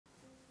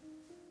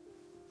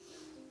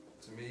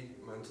To me,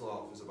 mental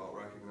health is about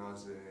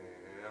recognising...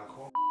 I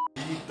can't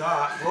eat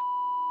that.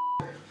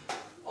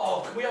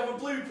 Oh, can we have a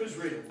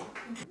bloopers reel?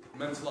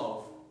 Mental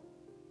health.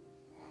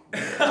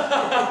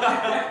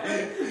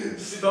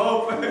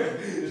 Stop.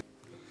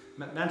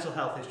 Mental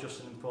health is just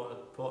as important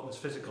as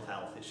physical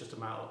health. It's just a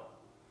matter of...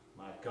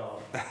 My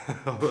God.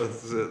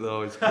 That's it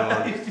though, it's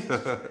gone.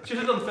 Should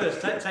have done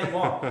first. Take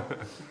one.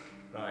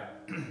 Right.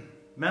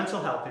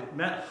 Mental health is...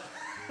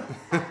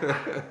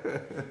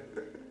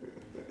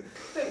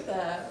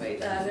 Wait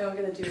there. I know I'm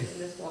going to do it in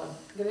this one.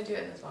 I'm going to do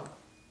it in this one.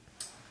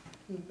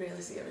 I'm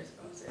really serious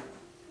about it.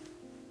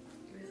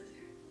 Really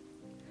serious.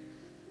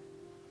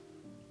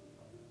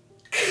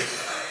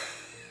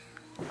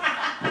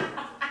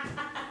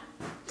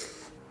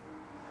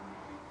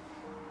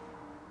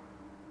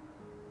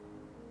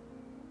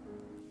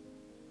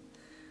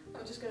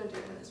 I'm just going to do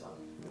it in this one.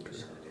 I'm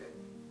just going to do it.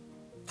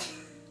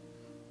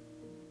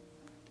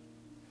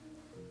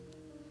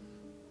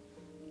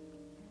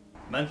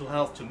 Mental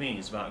health to me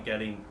is about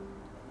getting...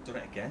 Do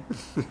it again.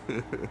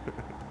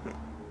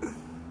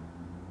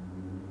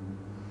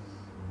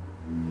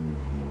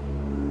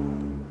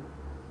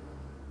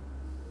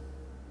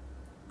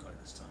 Got it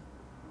this time.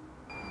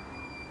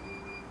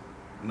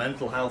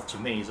 Mental health to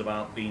me is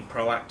about being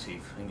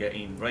proactive and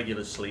getting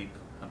regular sleep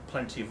and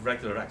plenty of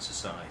regular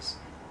exercise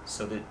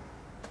so that...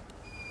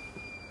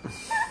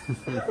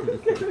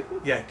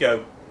 Yeah,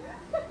 go.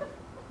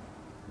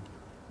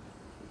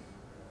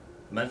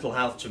 Mental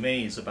health to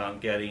me is about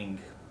getting...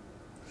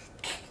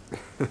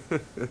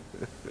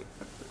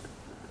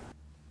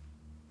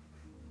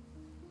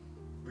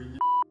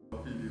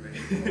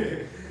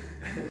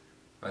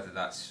 Whether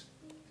that's...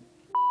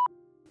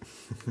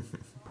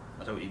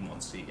 I don't even want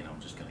to see it, I'm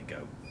just going to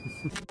go.